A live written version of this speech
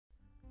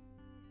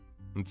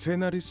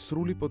მცენარის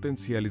სრული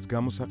პოტენციალის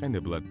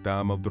გამოსაყენებლად და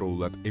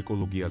ამავდროულად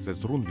ეკოლოგიაზე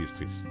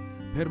ზრუნვისთვის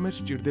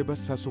ფერმერს სჭირდება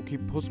სასუქი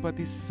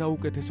ფოსფატის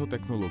საუკეთესო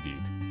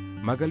ტექნოლოგიით,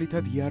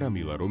 მაგალითად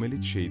Yaramila,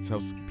 რომელიც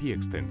შეიცავს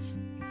PX10-ს.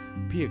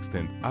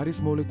 PX10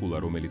 არის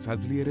მოლეკულა, რომელიც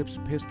აძლიერებს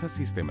ფესვთა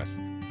სისტემას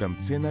და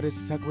მცენარეს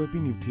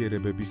საკვები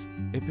ნივთიერებების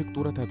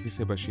ეფექტურად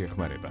ათვისებაში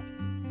ეხმარება.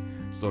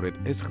 სწორედ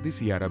ეს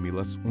ხდის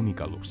Yaramila-ს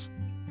უნიკალურს.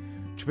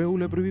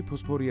 ჩვეულებრივი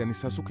ფოსფორიანი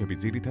სასუქები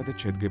ძირითადად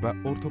შედგება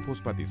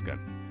ორთოფოსფატისგან.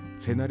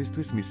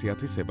 მცენარისთვის მისი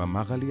ათვისება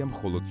მაღალია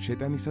მხოლოდ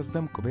შეტანისას და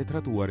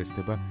მკვეთრად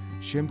უარესდება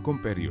შემდგომ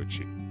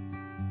პერიოდში.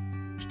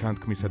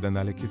 შთანთქმისა და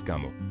ნალექის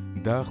გამო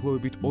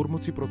დაახლოებით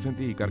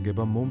 40%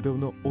 იკარგება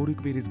მომდევნო 2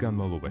 კვირის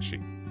განმავლობაში.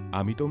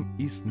 ამიტომ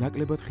ის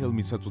ნაკლებად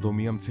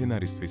ხელმისაწვდომია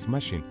მცენარისთვის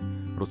მაშინ,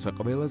 როცა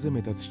ყველაზე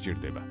მეტად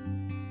სჭირდება.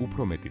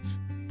 უფრო მეტიც,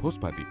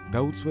 ფოსფატი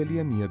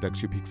დაუცველია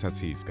ნიადაგში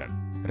ფიქსაციისგან.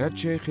 რაც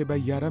შეეხება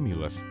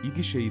Yaramila-ს,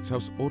 იგი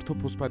შეიცავს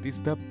ორთოფოსფატის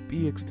და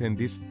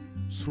PX10-ის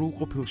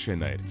სრულყოფილ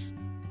შენაერთს,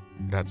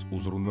 რაც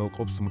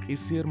უზრუნველყოფს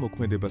მყისიერ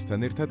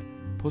მოქმედებასთან ერთად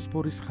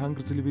ფოსფორის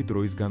ხანგრძლივი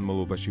დროის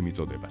განმავლობაში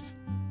მიწოდებას.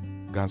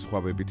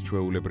 განსხვავებით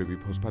ჩვეულებრივი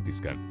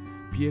ფოსფატისგან,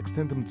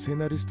 PX10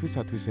 მცენარისთვის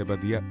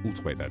ათვისებადია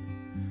უწყვეტად,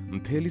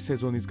 მთელი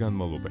სეზონის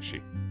განმავლობაში.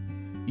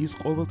 ის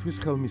ყოველთვის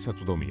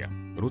ხელმისაწვდომია,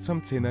 როცა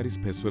მცენარის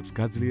ფესვებს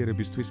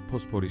გაძლიერებისთვის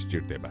ფოსფორი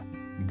სჭირდება.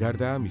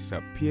 გარდა ამისა,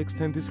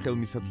 PX10-ის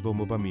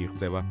ხელმისაწვდომობა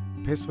მიიღწევა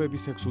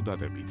ფესვების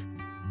ექსუდატებით,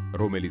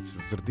 რომელიც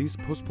ზრდის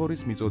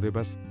ფოსფორის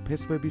მიწოდებას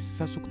ფესვების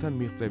სასუქთან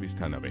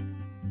მიღწევისთანავე.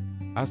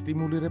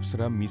 ასტიმულირებს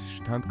რა მის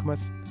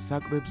შთანთქმას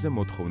საკვებზე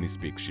მოთხოვნის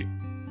პიკში.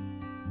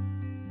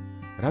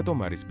 რატომ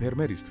არის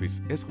ფერმერისთვის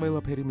ეს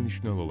ყველაფერი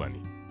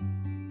მნიშვნელოვანი?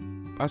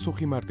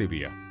 პასუხი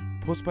მარტივია.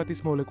 ფოსფატის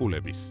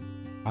მოლეკულების,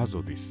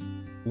 აზოტის,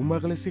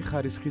 უმაღლესი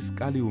ხარისხის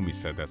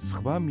კალიუმისა და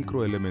სხვა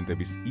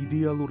მიკროელემენტების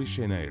იდეალური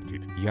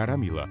შენაერთით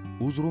Yaramila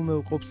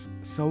უზრუნველყოფს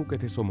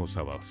საუკეთესო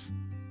მოსავალს.